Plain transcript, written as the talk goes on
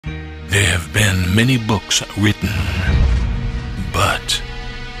There have been many books written, but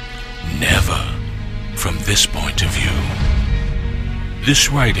never from this point of view.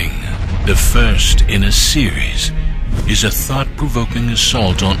 This writing, the first in a series, is a thought-provoking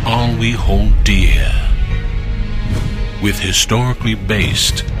assault on all we hold dear, with historically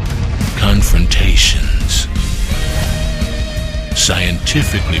based confrontations,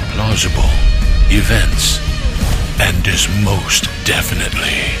 scientifically plausible events, and is most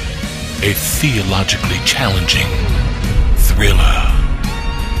definitely a theologically challenging thriller.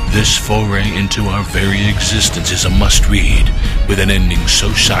 This foray into our very existence is a must-read, with an ending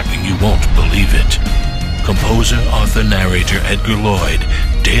so shocking you won't believe it. Composer, author, narrator Edgar Lloyd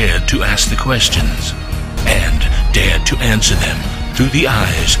dared to ask the questions, and dared to answer them through the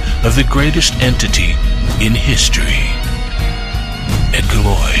eyes of the greatest entity in history. Edgar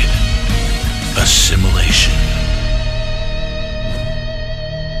Lloyd, Assimilation.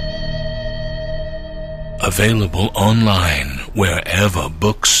 Available online wherever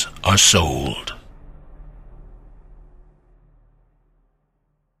books are sold.